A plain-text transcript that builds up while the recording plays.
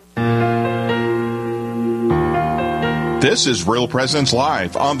This is Real Presence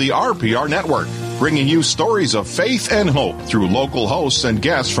Live on the RPR Network, bringing you stories of faith and hope through local hosts and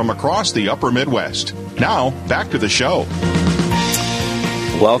guests from across the upper Midwest. Now, back to the show.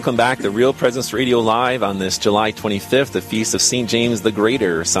 Welcome back to Real Presence Radio Live on this July 25th, the feast of St. James the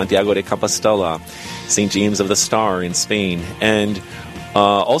Greater, Santiago de Compostela, St. James of the Star in Spain, and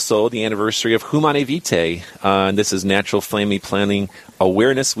also the anniversary of Humanae Vitae. And this is Natural Family Planning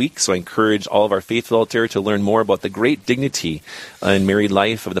Awareness Week, so I encourage all of our faithful out there to learn more about the great dignity in married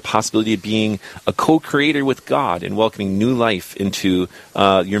life, of the possibility of being a co-creator with God and welcoming new life into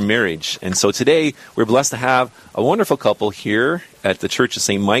your marriage. And so today, we're blessed to have a wonderful couple here at the Church of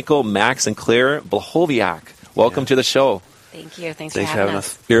St. Michael, Max and Claire Blahoviak. Welcome to the show. Thank you. Thanks for having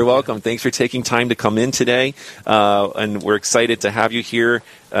us. You're welcome. Thanks for taking time to come in today. And we're excited to have you here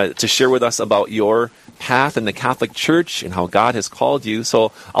to share with us about your path in the Catholic Church and how God has called you.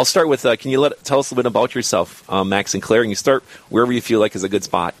 So I'll start with, can you tell us a little bit about yourself, Max and Claire? And you start wherever you feel like is a good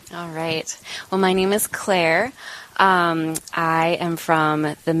spot. All right. Well, my name is Claire. I am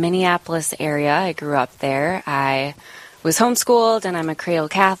from the Minneapolis area. I grew up there. I was homeschooled, and I'm a cradle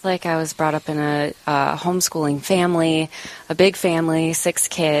Catholic. I was brought up in a homeschooling family, a big family, 6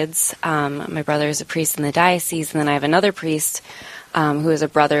 kids. My brother is a priest in the diocese, and then I have another priest who is a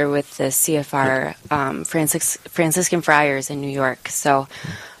brother with the CFR Franciscan Friars in New York. So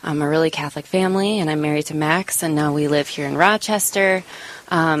I'm a really Catholic family, and I'm married to Max, and now we live here in Rochester,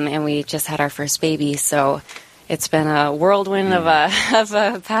 and we just had our first baby. So it's been a whirlwind of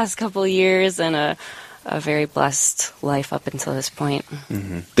a past couple years and a very blessed life up until this point.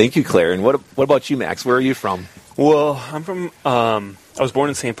 Mm-hmm. Thank you, Claire. And what about you, Max? Where are you from? Well, I'm from, I was born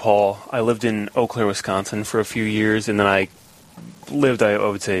in St. Paul. I lived in Eau Claire, Wisconsin for a few years, and then I lived, I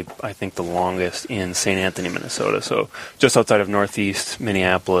would say, I think the longest in St. Anthony, Minnesota, so just outside of northeast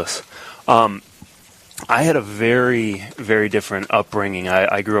Minneapolis. I had a very, very different upbringing.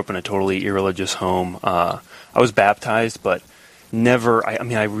 I grew up in a totally irreligious home. I was baptized, but never,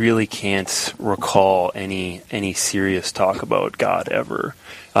 I really can't recall any serious talk about God ever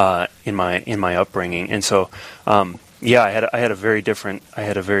in my upbringing. And so, I had a very different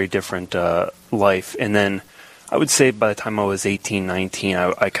life. And then I would say by the time I was 18, 19,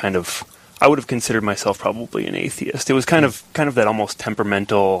 I would have considered myself probably an atheist. It was kind of that almost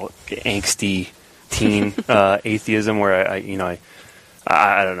temperamental, angsty teen atheism where I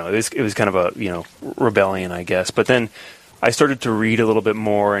don't know. It was kind of a rebellion, I guess. But then I started to read a little bit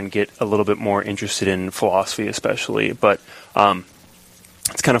more and get a little bit more interested in philosophy, especially. But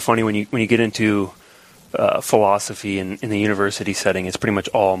it's kind of funny when you get into philosophy in the university setting. It's pretty much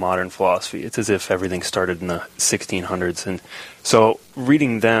all modern philosophy. It's as if everything started in the 1600s. And so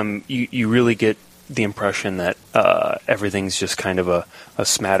reading them, you really get the impression that everything's just kind of a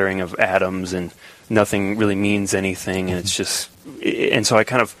smattering of atoms and nothing really means anything. And it's just, and so I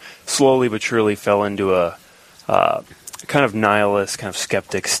kind of slowly but surely fell into a kind of nihilist, kind of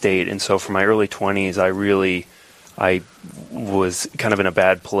skeptic state. And so for my early 20s, I was kind of in a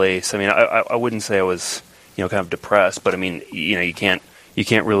bad place. I mean, I wouldn't say I was, kind of depressed, but I mean, you can't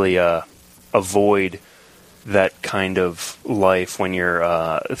really avoid that kind of life when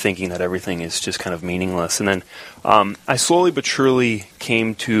you're thinking that everything is just kind of meaningless. And then I slowly but surely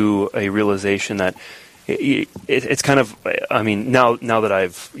came to a realization that it's kind of, I mean, now that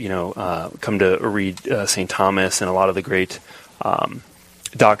I've, come to read St. Thomas and a lot of the great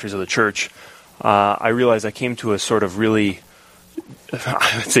doctors of the church, I realized I came to a sort of really,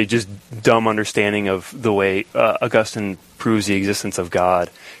 I would say, just dumb understanding of the way Augustine proves the existence of God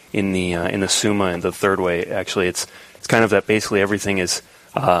in the Summa and the Third Way. Actually, it's kind of that basically everything is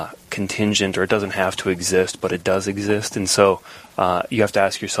contingent, or it doesn't have to exist, but it does exist. And so you have to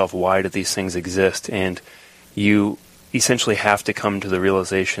ask yourself, why do these things exist? And you essentially have to come to the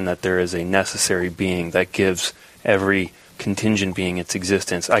realization that there is a necessary being that gives every contingent being its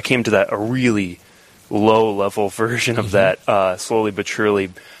existence. I came to that a really low-level version of that slowly but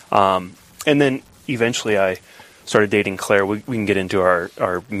surely. And then eventually I started dating Claire. We can get into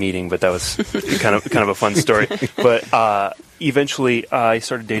our meeting, but that was kind of a fun story. But eventually I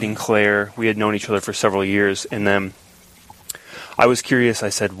started dating Claire. We had known each other for several years, and then I was curious. I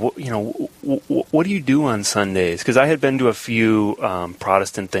said, what do you do on Sundays? Because I had been to a few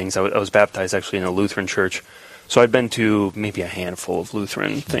Protestant things. I was baptized actually in a Lutheran church. So I'd been to maybe a handful of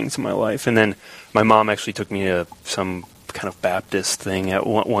Lutheran things in my life. And then my mom actually took me to some kind of Baptist thing at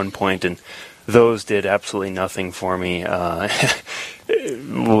one point, and those did absolutely nothing for me. Well,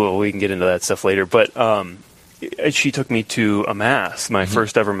 we can get into that stuff later. But she took me to a Mass, my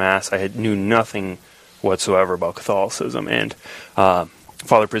first ever Mass. I knew nothing whatsoever about Catholicism. And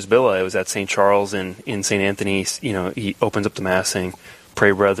Father Prisbilla. It was at St. Charles in St. Anthony. He opens up the Mass saying,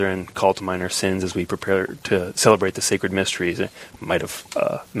 "Pray, brethren, call to mind our sins as we prepare to celebrate the sacred mysteries." I might have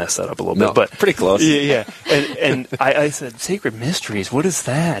messed that up a little bit, but pretty close. Yeah. And I said, "Sacred mysteries? What is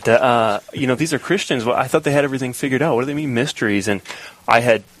that?" These are Christians. Well, I thought they had everything figured out. What do they mean, mysteries? And I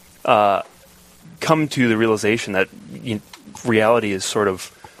had come to the realization that reality is sort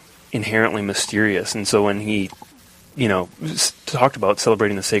of inherently mysterious, and so when he talked about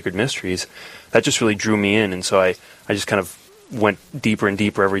celebrating the sacred mysteries, that just really drew me in, and so I just kind of went deeper and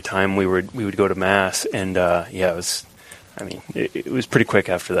deeper every time we would go to Mass, and it was pretty quick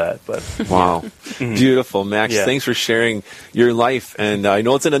after that. But wow, beautiful, Max. Yeah. Thanks for sharing your life, and I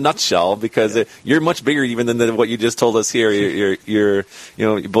know it's in a nutshell because you're much bigger even than what you just told us here. You're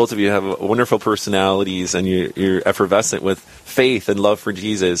both of you have wonderful personalities, and you're effervescent with faith and love for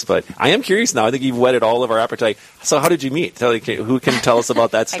Jesus. But I am curious now. I think you've whetted all of our appetite. So how did you meet? Who can tell us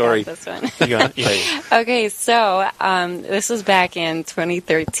about that story? I got this one. You got it? Yeah. Okay, so this was back in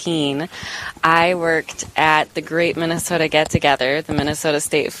 2013. I worked at the Great Minnesota Get-Together, the Minnesota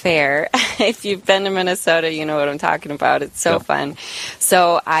State Fair. If you've been to Minnesota, you know what I'm talking about. It's so fun.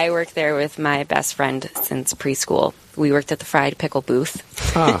 So I worked there with my best friend since preschool. We worked at the fried pickle booth,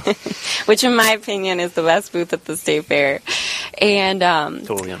 which in my opinion is the best booth at the State Fair. And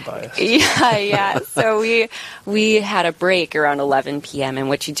Totally unbiased. Yeah. So we had a break around 11 p.m. and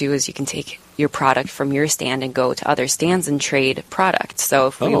what you do is you can take your product from your stand and go to other stands and trade product. So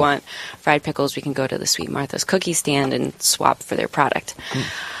if we want fried pickles, we can go to the Sweet Martha's cookie stand and swap for their product.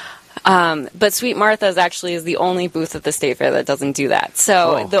 But Sweet Martha's actually is the only booth at the State Fair that doesn't do that.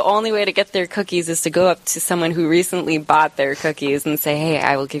 So the only way to get their cookies is to go up to someone who recently bought their cookies and say, "Hey,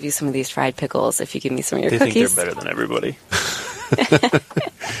 I will give you some of these fried pickles if you give me some of your cookies." They think they're better than everybody.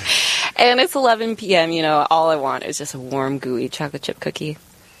 And it's 11 p.m., all I want is just a warm, gooey chocolate chip cookie.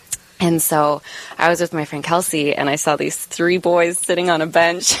 And so I was with my friend Kelsey, and I saw these 3 boys sitting on a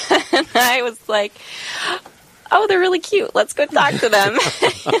bench, and I was like, "Oh, they're really cute. Let's go talk to them."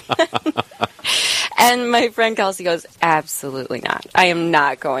 And my friend Kelsey goes, "Absolutely not. I am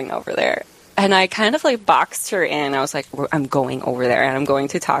not going over there." And I kind of boxed her in. I was like, "I'm going over there and I'm going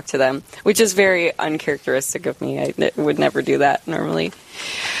to talk to them," which is very uncharacteristic of me. I would never do that normally.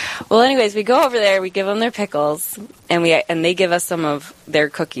 Well, anyways, we go over there, we give them their pickles, and they give us some of their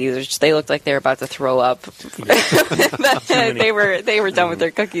cookies, which they looked like they were about to throw up. They were done with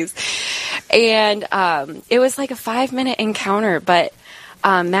their cookies. And it was like a 5-minute encounter, but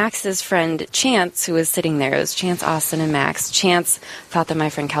Max's friend Chance, who was sitting there, it was Chance, Austin, and Max. Chance thought that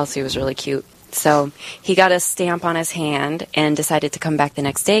my friend Kelsey was really cute. So he got a stamp on his hand and decided to come back the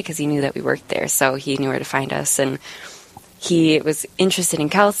next day because he knew that we worked there. So he knew where to find us. And he was interested in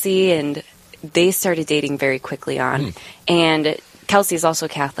Kelsey, and they started dating very quickly on. And Kelsey is also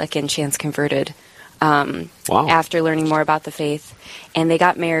Catholic, and Chance converted after learning more about the faith. And they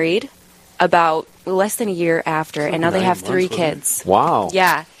got married about less than a year after, and now they have 3 kids. Wow.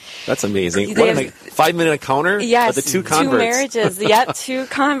 Yeah. That's amazing. They What, like 5-minute encounter? Yes, With the 2 converts. 2 marriages. Yep, 2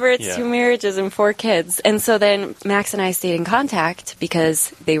 converts, Yeah. 2 marriages, and 4 kids. And so then Max and I stayed in contact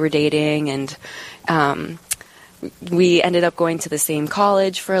because they were dating, and we ended up going to the same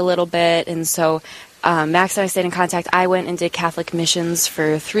college for a little bit. And so Max and I stayed in contact. I went and did Catholic missions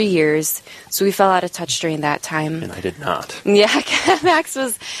for 3 years, so we fell out of touch during that time. And I did not. Yeah, Max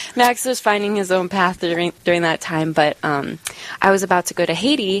was finding his own path during that time, but I was about to go to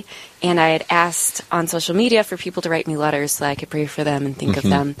Haiti, and I had asked on social media for people to write me letters so I could pray for them and think of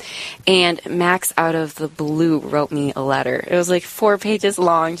them. And Max, out of the blue, wrote me a letter. It was like 4 pages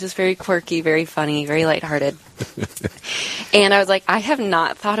long, just very quirky, very funny, very lighthearted. And I was like, I have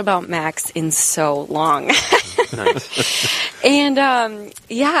not thought about Max in so long. Nice. And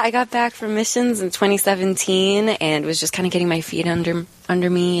I got back from missions in 2017 and was just kind of getting my feet under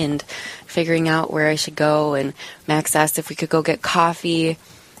me and figuring out where I should go. And Max asked if we could go get coffee,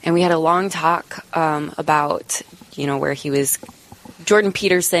 and we had a long talk about where he was, Jordan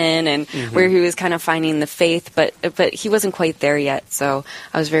Peterson, and where he was kind of finding the faith, but he wasn't quite there yet. So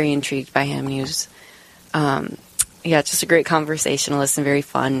I was very intrigued by him. He was just a great conversationalist and very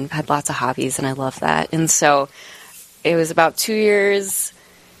fun, had lots of hobbies, and I love that. And so it was about 2 years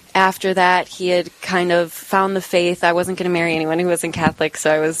after that, he had kind of found the faith. I wasn't going to marry anyone who wasn't Catholic, so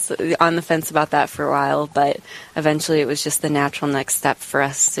I was on the fence about that for a while, but eventually it was just the natural next step for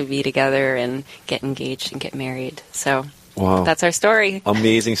us to be together and get engaged and get married. So that's our story.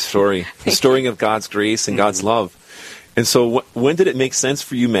 Amazing story. The story of God's grace and God's love. And so when did it make sense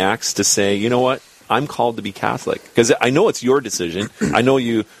for you, Max, to say, you know what, I'm called to be Catholic? Because I know it's your decision. I know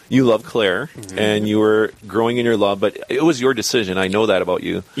you love Claire, and you were growing in your love, but it was your decision. I know that about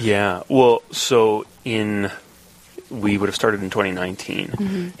you. Yeah. Well, so we would have started in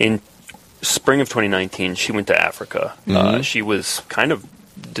 2019. In spring of 2019, she went to Africa. She was kind of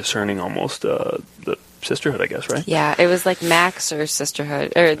discerning almost the sisterhood, I guess, right? Yeah, it was like Max or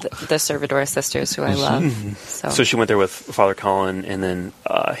Sisterhood, or the Servador sisters, who I love. So she went there with Father Colin, and then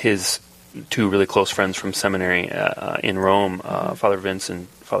his two really close friends from seminary in Rome, Father Vince and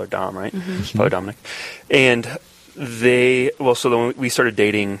Father Dom, right? Father Dominic. And so then we started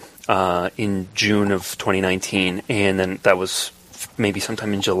dating in June of 2019, and then that was maybe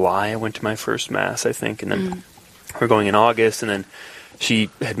sometime in July I went to my first Mass, I think, and then we're going in August, and then she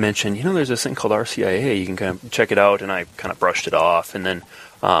had mentioned, there's this thing called RCIA, you can kind of check it out, and I kind of brushed it off, and then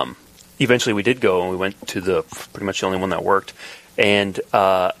eventually we did go, and we went to pretty much the only one that worked, and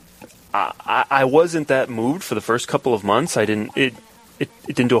I wasn't that moved for the first couple of months. It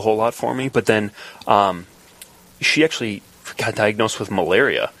didn't do a whole lot for me, but then she actually got diagnosed with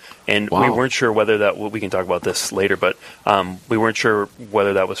malaria, and we weren't sure whether we can talk about this later, but we weren't sure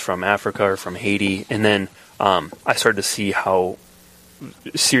whether that was from Africa or from Haiti, and then I started to see how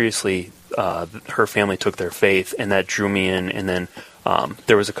seriously her family took their faith, and that drew me in, and then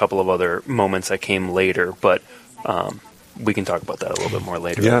there was a couple of other moments that came later, but we can talk about that a little bit more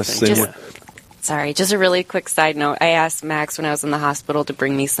later. Yes. Sorry, just a really quick side note. I asked Max when I was in the hospital to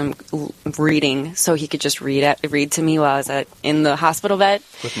bring me some reading so he could just read to me while I was in the hospital bed.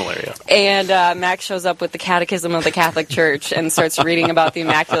 With malaria. And Max shows up with the Catechism of the Catholic Church and starts reading about the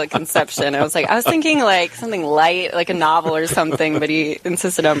Immaculate Conception. I was thinking like something light, like a novel or something, but he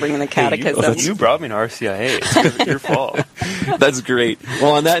insisted on bringing the Catechism. You brought me to RCIA. It's your fault. That's great.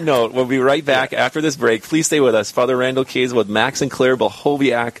 Well, on that note, we'll be right back after this break. Please stay with us. Father Randall Kays with Max and Claire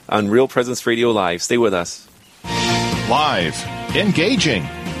Blahoviak on Real Presence Radio Live. Stay with us. Live, engaging,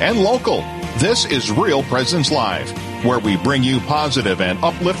 and local. This is Real Presence Live, where we bring you positive and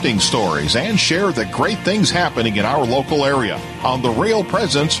uplifting stories and share the great things happening in our local area on the Real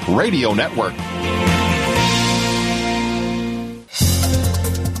Presence Radio Network.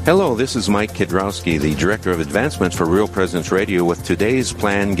 Hello, this is Mike Kidrowski, the Director of Advancements for Real Presence Radio with today's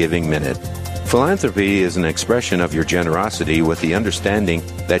Plan Giving Minute. Philanthropy is an expression of your generosity with the understanding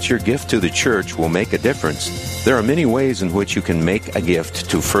that your gift to the church will make a difference. There are many ways in which you can make a gift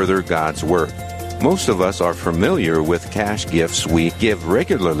to further God's work. Most of us are familiar with cash gifts we give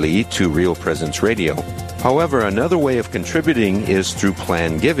regularly to Real Presence Radio. However, another way of contributing is through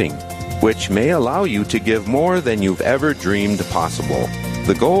plan giving, which may allow you to give more than you've ever dreamed possible.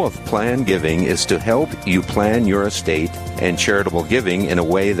 The goal of plan giving is to help you plan your estate and charitable giving in a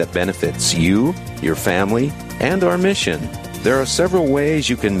way that benefits you, your family, and our mission. There are several ways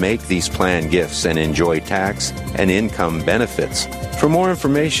you can make these plan gifts and enjoy tax and income benefits. For more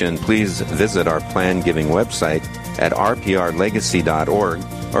information, please visit our plan giving website at rprlegacy.org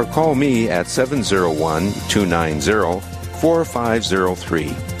or call me at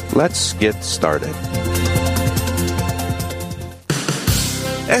 701-290-4503. Let's get started.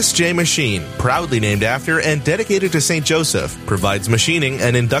 SJ Machine, proudly named after and dedicated to St. Joseph, provides machining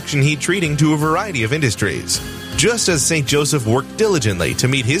and induction heat treating to a variety of industries. Just as St. Joseph worked diligently to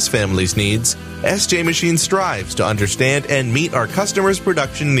meet his family's needs, SJ Machine strives to understand and meet our customers'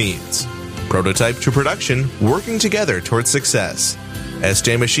 production needs. Prototype to production, working together towards success.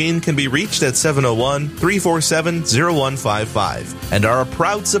 SJ Machine can be reached at 701-347-0155 and are a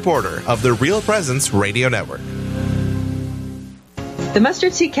proud supporter of the Real Presence Radio Network. The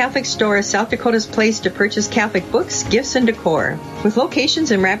Mustard Seed Catholic Store is South Dakota's place to purchase Catholic books, gifts, and decor. With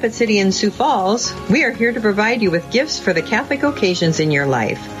locations in Rapid City and Sioux Falls, we are here to provide you with gifts for the Catholic occasions in your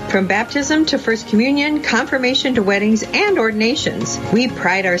life. From baptism to First Communion, confirmation to weddings, and ordinations, we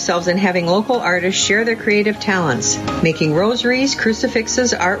pride ourselves in having local artists share their creative talents, making rosaries,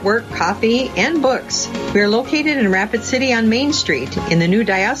 crucifixes, artwork, coffee, and books. We are located in Rapid City on Main Street, in the new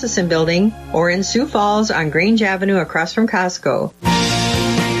Diocesan Building, or in Sioux Falls on Grange Avenue across from Costco.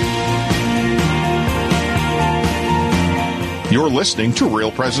 You're listening to Real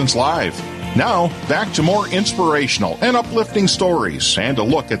Presence Live. Now, back to more inspirational and uplifting stories and a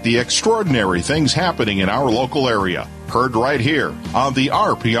look at the extraordinary things happening in our local area. Heard right here on the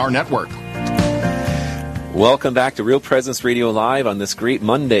RPR Network. Welcome back to Real Presence Radio Live on this great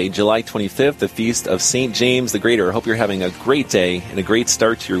Monday, July 25th, the feast of St. James the Greater. I hope you're having a great day and a great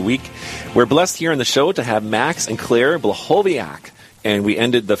start to your week. We're blessed here on the show to have Max and Claire Blahoviak. And we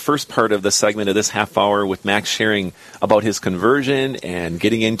ended the first part of the segment of this half hour with Max sharing about his conversion and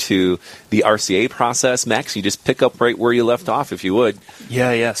getting into the RCA process. Max, you just pick up right where you left off, if you would.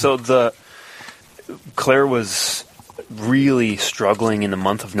 Yeah. So the Claire was really struggling in the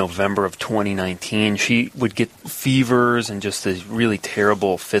month of November of 2019. She would get fevers and just these really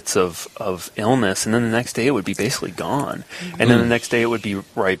terrible fits of illness, and then the next day it would be basically gone. And then the next day it would be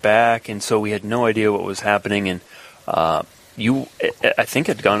right back, and so we had no idea what was happening. And you, I think,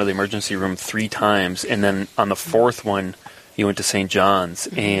 had gone to the emergency room 3 times, and then on the 4th one, you went to St. John's,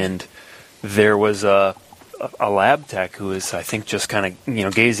 and there was a lab tech who was, I think, just kind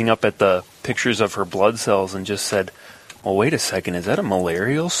of, gazing up at the pictures of her blood cells and just said, well, wait a second, is that a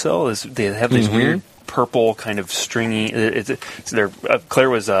malarial cell? They have these weird purple kind of stringy... Claire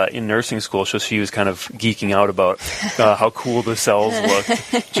was in nursing school, so she was kind of geeking out about how cool the cells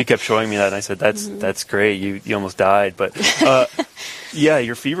looked. She kept showing me that, and I said, that's great, you almost died. But, yeah,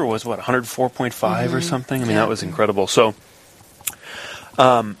 your fever was, 104.5 or something? I mean, that was incredible. So,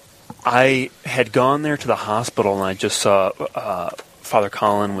 I had gone there to the hospital, and I just saw Father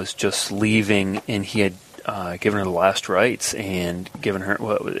Colin was just leaving, and he had given her the last rites and given her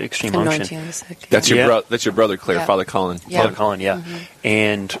extreme unction. That's your brother, Claire, yeah. Father Colin. Yeah. Father Colin, yeah.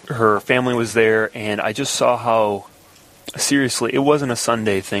 And her family was there, and I just saw how seriously it wasn't a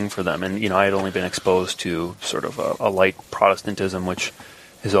Sunday thing for them. And I had only been exposed to sort of a light Protestantism, which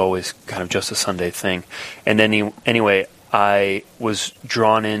is always kind of just a Sunday thing. And anyway, I was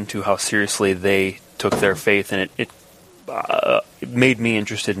drawn into how seriously they took their faith, and it made me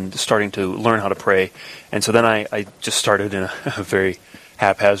interested in starting to learn how to pray. And so then I just started in a very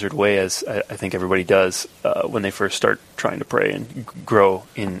haphazard way, as I think everybody does when they first start trying to pray and grow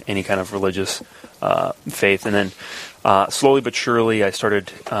in any kind of religious faith. And then slowly but surely I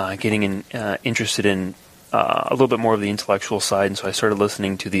started getting interested in a little bit more of the intellectual side, and so I started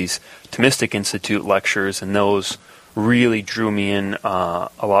listening to these Thomistic Institute lectures, and those really drew me in a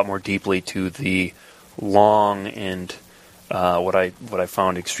lot more deeply to the long and what I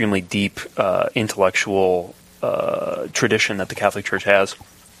found extremely deep intellectual tradition that the Catholic Church has.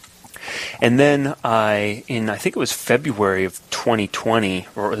 And then I think it was February of 2020,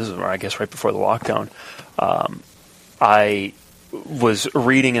 or this is, I guess, right before the lockdown, I was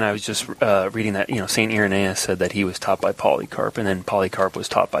reading, and I was just reading that Saint Irenaeus said that he was taught by Polycarp, and then Polycarp was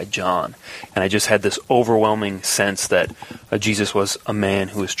taught by John, and I just had this overwhelming sense that Jesus was a man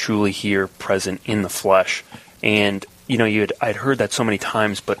who was truly here, present in the flesh. And I'd heard that so many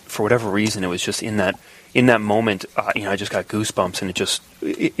times, but for whatever reason, it was just in that moment, I just got goosebumps, and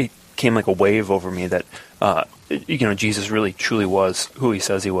it came like a wave over me that Jesus really truly was who he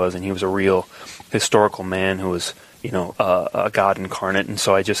says he was, and he was a real historical man who was a God incarnate. And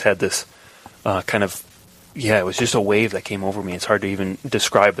so I just had this kind of, it was just a wave that came over me. It's hard to even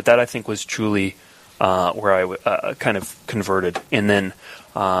describe, but that I think was truly where I kind of converted. And then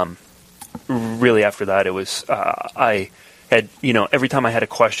really after that, it was I had every time I had a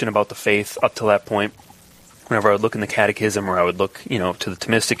question about the faith up to that point, whenever I would look in the Catechism, or I would look to the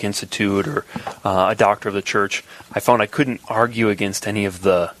Thomistic Institute or a doctor of the Church, I found I couldn't argue against any of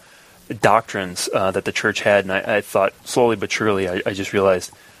the doctrines that the Church had. And I thought slowly but surely I just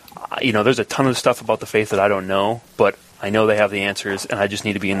realized there's a ton of stuff about the faith that I don't know, but I know they have the answers, and I just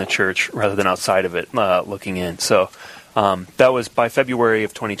need to be in the Church rather than outside of it looking in. So that was by February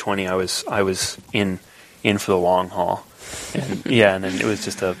of 2020. I was in for the long haul, and and then it was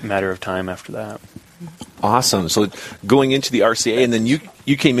just a matter of time after that. Awesome. So going into the RCA, and then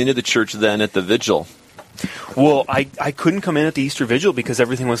you came into the church then at the Vigil. Well, I couldn't come in at the Easter Vigil because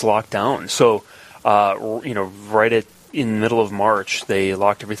everything was locked down. So right in the middle of March, they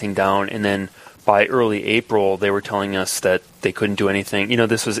locked everything down, and then by early April, they were telling us that they couldn't do anything.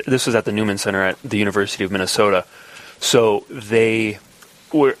 This was at the Newman Center at the University of Minnesota. So they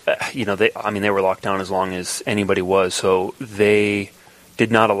were, they were locked down as long as anybody was. So they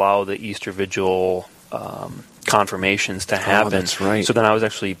did not allow the Easter Vigil confirmations to happen. Oh, that's right. So then I was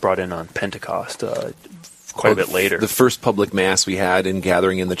actually brought in on Pentecost quite a bit later. The first public mass we had in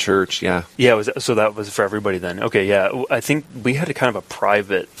gathering in the church, yeah. Yeah, so that was for everybody then. Okay, yeah. I think we had a kind of a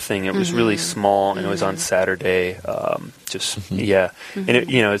private thing. It was really small, and it was on Saturday. And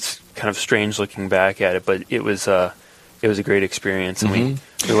it's kind of strange looking back at it, but it was a great experience, and we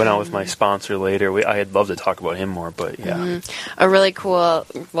went out with my sponsor later. I'd love to talk about him more, but yeah. A really cool,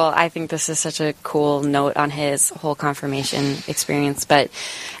 I think this is such a cool note on his whole confirmation experience, but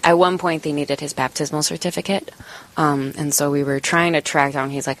at one point they needed his baptismal certificate, and so we were trying to track down,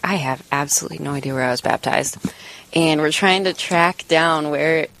 he's like, I have absolutely no idea where I was baptized, and we're trying to track down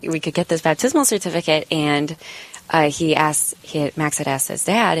where we could get this baptismal certificate, and Max had asked his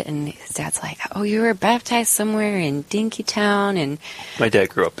dad, and his dad's like, "Oh, you were baptized somewhere in Dinkytown?" And my dad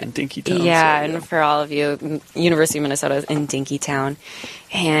grew up in Dinkytown. Yeah, and for all of you, University of Minnesota is in Dinkytown.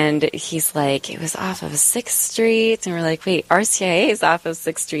 And he's like, it was off of 6th Street. And we're like, wait, RCIA is off of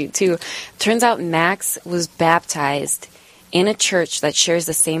 6th Street too. Turns out Max was baptized in a church that shares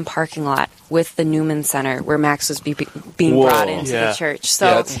the same parking lot with the Newman Center, where Max was being brought into the church.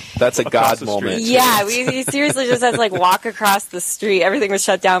 So that's a God moment. Yeah, he seriously just had to like walk across the street. Everything was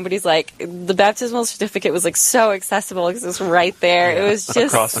shut down, but he's like, the baptismal certificate was like so accessible because it was right there. It was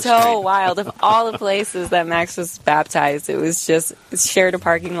just so wild. Of all the places that Max was baptized, it shared a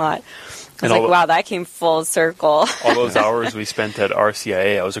parking lot. I was like, wow, that came full circle. All those hours we spent at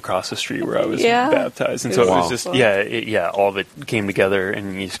RCIA, I was across the street where I was baptized. And so it was just, all of it came together,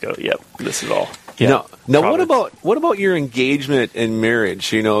 and you just go, yep, this is all. Yeah. Now what about your engagement and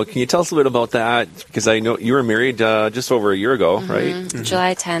marriage? You know, can you tell us a bit about that? Because I know you were married just over a year ago, right? Mm-hmm.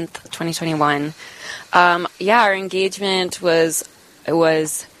 July 10th, 2021. Our engagement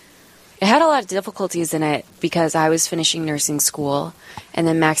it had a lot of difficulties in it because I was finishing nursing school, and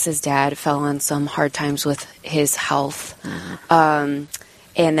then Max's dad fell on some hard times with his health. Mm-hmm.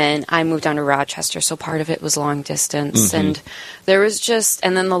 And then I moved down to Rochester, so part of it was long distance. Mm-hmm. And there was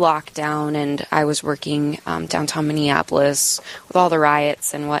and then the lockdown, and I was working downtown Minneapolis with all the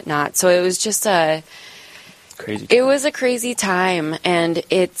riots and whatnot. So it was just it was a crazy time, and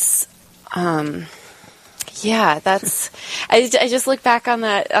it's... I just look back on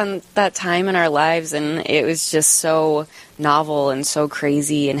that time in our lives, and it was just so novel and so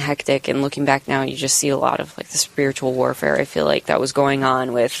crazy and hectic. And looking back now, you just see a lot of like the spiritual warfare, I feel like, that was going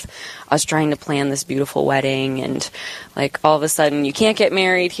on with us trying to plan this beautiful wedding, and like all of a sudden you can't get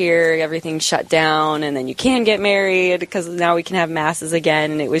married here, everything's shut down, and then you can get married because now we can have masses again,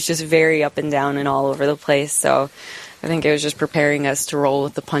 and it was just very up and down and all over the place. So I think it was just preparing us to roll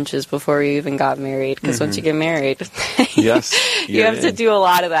with the punches before we even got married, because once you get married, you have to do a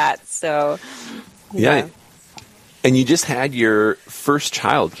lot of that. So, yeah. And you just had your first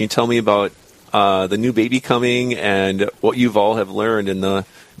child. Can you tell me about the new baby coming and what you've all have learned in the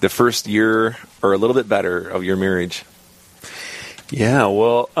first year or a little bit better of your marriage? Yeah,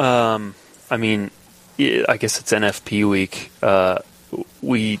 well, I guess it's NFP week.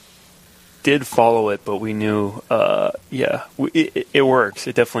 We did follow it, but we knew, it works.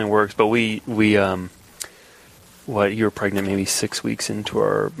 It definitely works. But we you were pregnant maybe 6 weeks into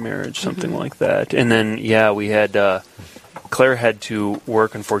our marriage, something like that. And then, we had, Claire had to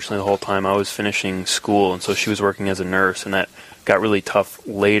work, unfortunately, the whole time. I was finishing school, and so she was working as a nurse, and that got really tough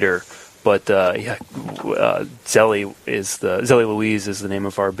later. But, Zellie Louise is the name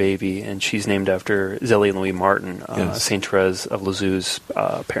of our baby, and she's named after Zellie and Louis Martin, St. Therese of Lisieux's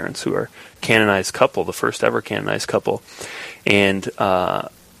parents, who are canonized couple, the first ever canonized couple. And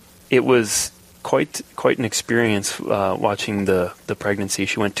it was quite an experience watching the pregnancy.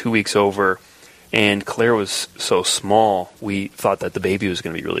 She went 2 weeks over, and Claire was so small, we thought that the baby was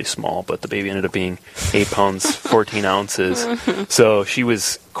going to be really small, but the baby ended up being 8 pounds, 14 ounces. So she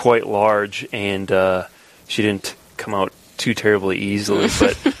was quite large, and she didn't come out too terribly easily.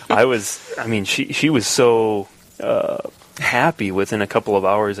 But she was so happy within a couple of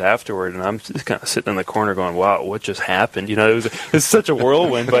hours afterward, and I'm just kind of sitting in the corner going, wow, what just happened? You know, it's such a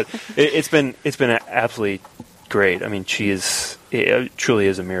whirlwind, but it's been absolutely great. I mean, it truly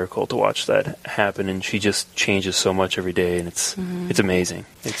is a miracle to watch that happen, and she just changes so much every day, and it's amazing.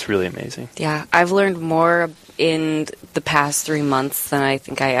 It's really amazing. Yeah, I've learned more in the past 3 months than I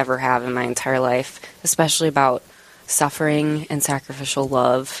think I ever have in my entire life, especially about suffering and sacrificial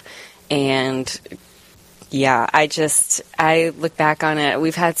love. And yeah, I look back on it.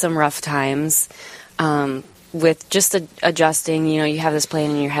 We've had some rough times with just adjusting. You know, you have this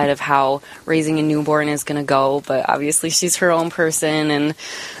plan in your head of how raising a newborn is going to go, but obviously she's her own person.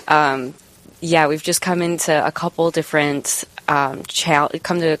 And we've just come into a couple different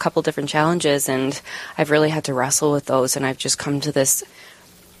challenges, and I've really had to wrestle with those. And I've just come to this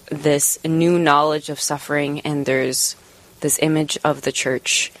new knowledge of suffering. And there's this image of the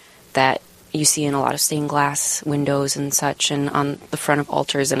church that you see in a lot of stained glass windows and such, and on the front of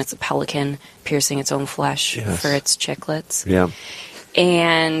altars, and it's a pelican piercing its own flesh for its chicklets. Yeah.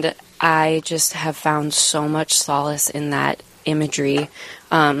 And I just have found so much solace in that imagery.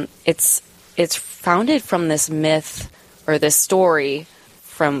 It's founded from this myth or this story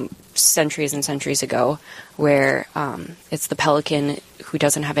from centuries and centuries ago, where it's the pelican who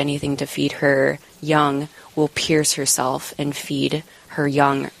doesn't have anything to feed her young will pierce herself and feed her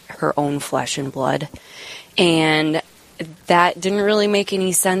young her own flesh and blood. And that didn't really make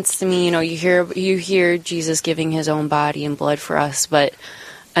any sense to me. You hear Jesus giving his own body and blood for us, but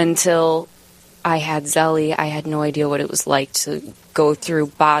until I had Zelly, I had no idea what it was like to go through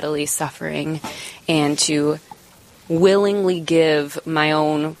bodily suffering and to willingly give my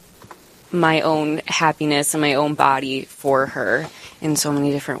own happiness and my own body for her in so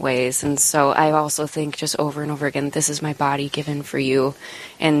many different ways. And so I also think just over and over again, this is my body given for you.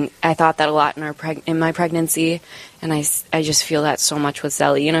 And I thought that a lot in my pregnancy, and I just feel that so much with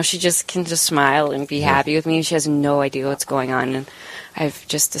Zelly. She just can just smile and be happy with me. She has no idea what's going on, and I've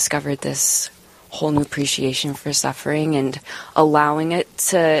just discovered this whole new appreciation for suffering and allowing it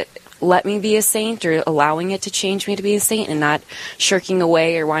to let me be a saint, or allowing it to change me to be a saint, and not shirking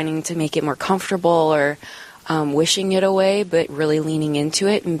away or wanting to make it more comfortable or wishing it away, but really leaning into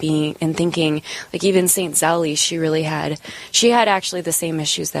it and thinking, like even Saint Zelly, she had actually the same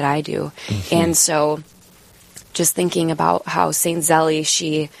issues that I do. Mm-hmm. And so just thinking about how Saint Zelly,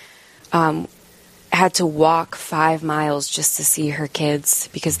 she had to walk 5 miles just to see her kids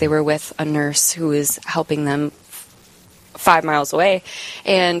because they were with a nurse who was helping them 5 miles away.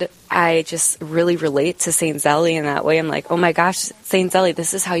 And I just really relate to Saint Zelly in that way. I'm like, oh my gosh, Saint Zelly,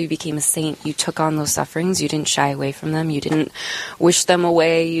 this is how you became a saint. You took on those sufferings. You didn't shy away from them. You didn't wish them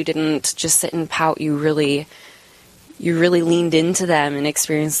away. You didn't just sit and pout. You really leaned into them and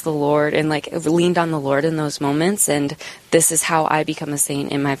experienced the Lord and leaned on the Lord in those moments. And this is how I become a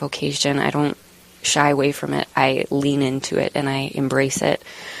saint in my vocation. I don't shy away from it. I lean into it and I embrace it.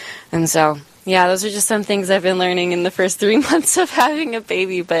 And so, yeah, those are just some things I've been learning in the first 3 months of having a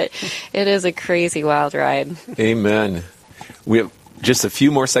baby, but it is a crazy, wild ride. Amen. We have just a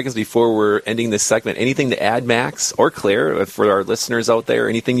few more seconds before we're ending this segment. Anything to add, Max or Claire, for our listeners out there?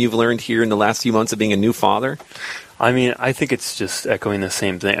 Anything you've learned here in the last few months of being a new father? I mean, I think it's just echoing the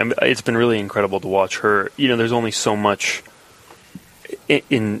same thing. I mean, it's been really incredible to watch her. There's only so much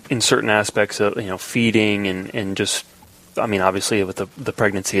in certain aspects of, feeding and just, I mean, obviously with the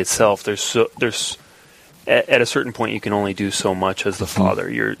pregnancy itself, there's at a certain point you can only do so much as the father.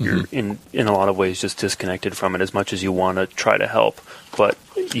 You're in a lot of ways just disconnected from it as much as you want to try to help. But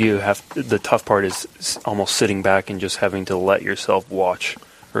the tough part is almost sitting back and just having to let yourself watch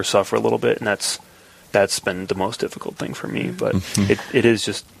her suffer a little bit, and that's been the most difficult thing for me. But it is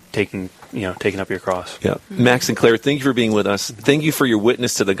just taking up your cross. Yeah. Max and Claire, thank you for being with us. Thank you for your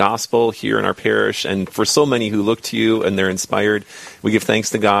witness to the gospel here in our parish, and for so many who look to you and they're inspired. We give thanks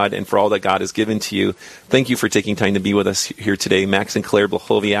to God and for all that God has given to you. Thank you for taking time to be with us here today. Max and Claire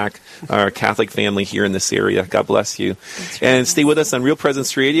Blachowiak, our Catholic family here in this area. God bless you. And stay with us on Real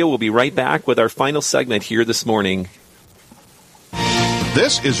Presence Radio. We'll be right back with our final segment here this morning.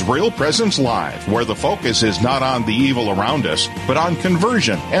 This is Real Presence Live, where the focus is not on the evil around us, but on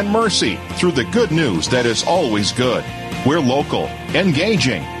conversion and mercy through the good news that is always good. We're local,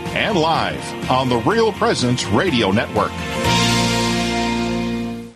 engaging, and live on the Real Presence Radio Network.